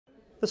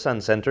The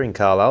Sand Centre in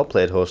Carlisle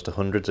played host to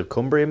hundreds of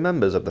Cumbrian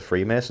members of the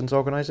Freemasons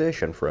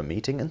organisation for a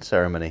meeting and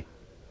ceremony.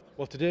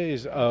 Well, today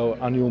is our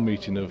annual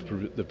meeting of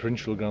the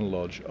Provincial Grand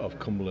Lodge of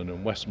Cumberland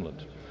and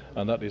Westmoreland,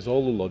 and that is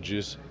all the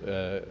lodges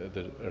that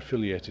are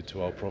affiliated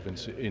to our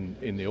province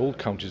in the old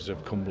counties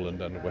of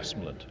Cumberland and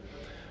Westmoreland.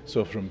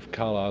 So from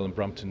Carlisle and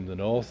Brampton in the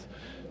north,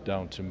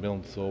 down to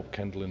Milnthorpe,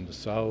 Kendal in the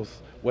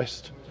south,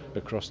 west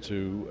across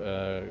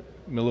to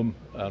Millham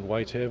and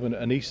Whitehaven,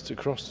 and east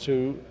across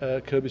to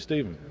Kirby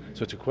Stephen.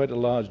 So it's quite a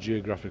large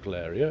geographical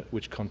area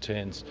which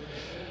contains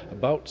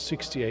about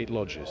 68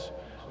 lodges.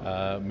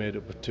 Made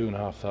up of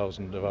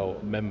 2,500 of our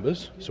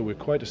members, so we're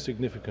quite a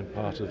significant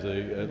part of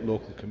the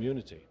local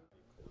community.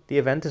 The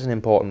event is an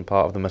important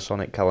part of the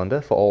Masonic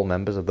calendar for all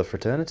members of the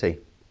fraternity.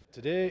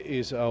 Today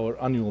is our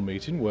annual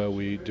meeting where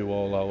we do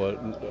all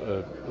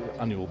our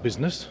annual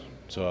business,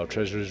 so our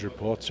treasurer's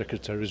reports,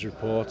 secretary's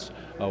reports,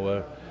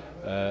 our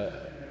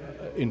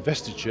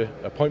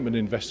appointment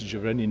investiture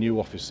of any new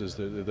officers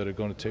that are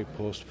going to take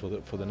post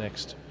for the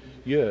next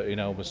year in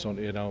our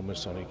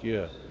Masonic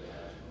year.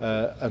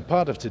 And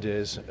part of today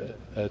is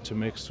to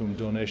make some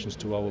donations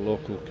to our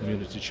local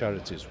community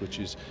charities, which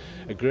is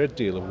a great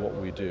deal of what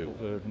we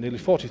do. Nearly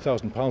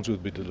 £40,000 will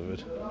be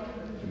delivered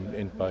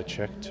by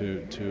cheque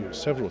to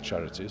several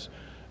charities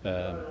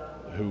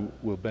who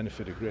will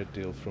benefit a great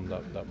deal from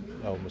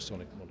our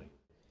Masonic money.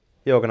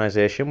 The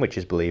organisation, which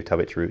is believed to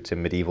have its roots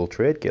in medieval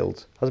trade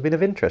guilds, has been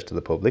of interest to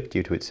the public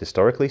due to its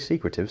historically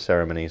secretive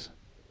ceremonies.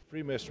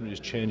 Freemasonry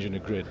is changing a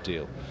great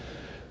deal.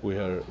 We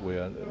are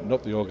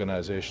not the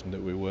organisation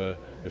that we were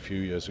a few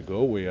years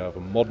ago. We have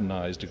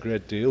modernised a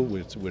great deal.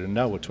 We're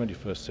now a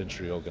 21st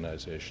century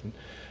organisation.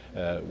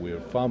 We're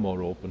far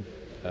more open.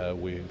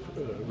 We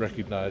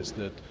recognise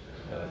that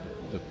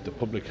the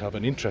public have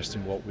an interest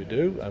in what we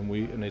do,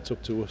 and it's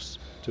up to us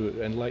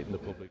to enlighten the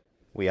public.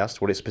 We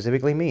asked what it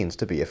specifically means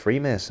to be a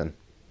Freemason.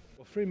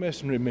 Well,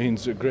 Freemasonry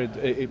means a great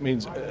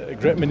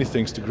many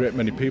things to a great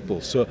many people.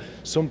 So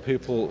some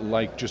people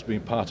like just being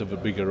part of a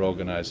bigger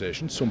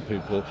organisation. Some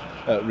people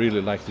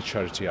really like the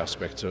charity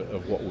aspect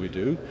of what we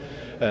do.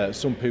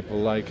 Some people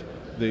like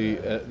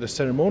the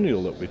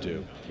ceremonial that we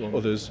do.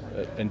 Others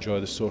enjoy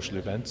the social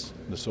events,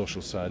 the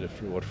social side of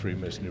what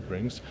Freemasonry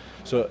brings.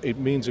 So it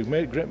means a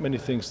great many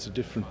things to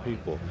different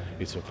people.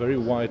 It's a very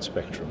wide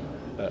spectrum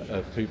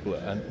of people,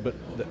 but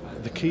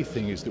the key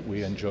thing is that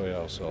we enjoy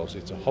ourselves.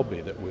 It's a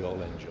hobby that we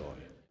all enjoy.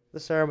 The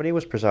ceremony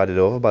was presided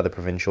over by the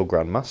Provincial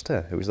Grand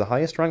Master, who is the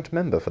highest ranked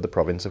member for the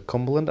province of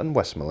Cumberland and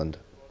Westmoreland.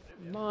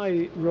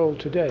 My role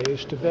today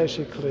is to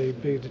basically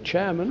be the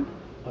chairman,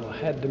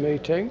 head the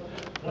meeting,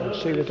 and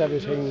see that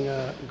everything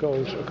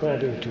goes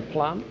according to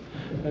plan.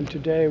 And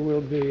today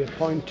we'll be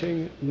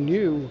appointing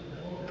new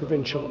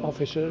provincial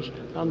officers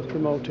and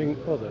promoting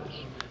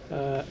others.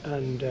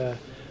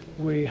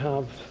 We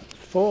have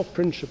 4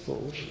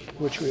 principles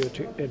which we are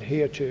to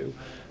adhere to,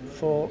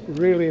 4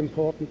 really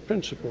important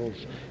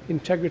principles: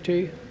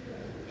 integrity,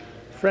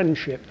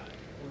 friendship,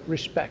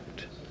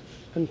 respect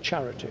and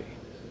charity.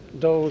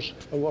 Those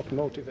are what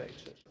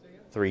motivates us.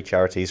 3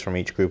 charities from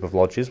each group of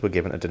lodges were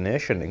given a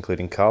donation,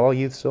 including Carlisle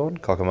Youth Zone,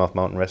 Cockermouth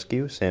Mountain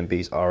Rescue, St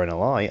Bees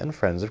RNLI and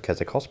Friends of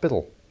Keswick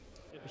Hospital.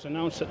 It was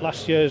announced at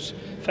last year's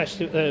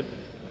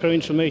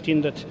provincial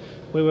meeting that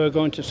we were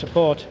going to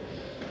support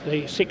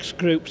the 6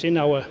 groups in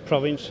our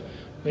province,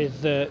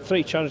 with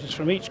 3 charities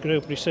from each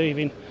group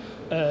receiving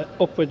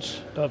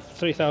upwards of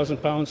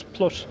 £3,000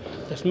 plus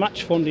there's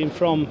match funding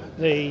from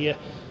the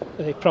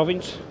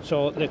province,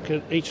 so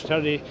each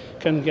charity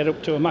can get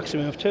up to a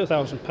maximum of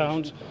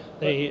 £2,000.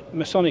 The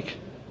Masonic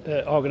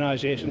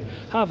organisation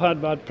have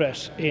had bad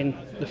press in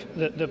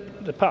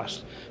the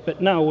past, but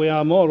now we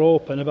are more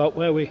open about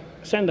where we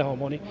send our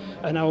money,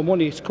 and our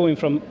money is coming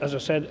from, as I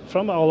said,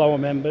 from all our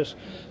members,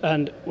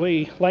 and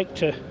we like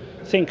to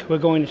think we're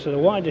going into the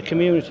wider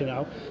community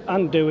now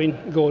and doing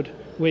good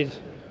with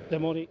the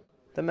money.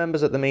 The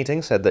members at the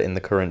meeting said that in the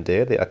current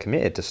day they are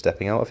committed to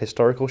stepping out of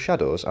historical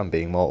shadows and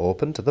being more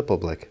open to the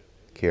public.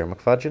 Ciara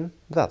McFadgen,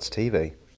 That's TV.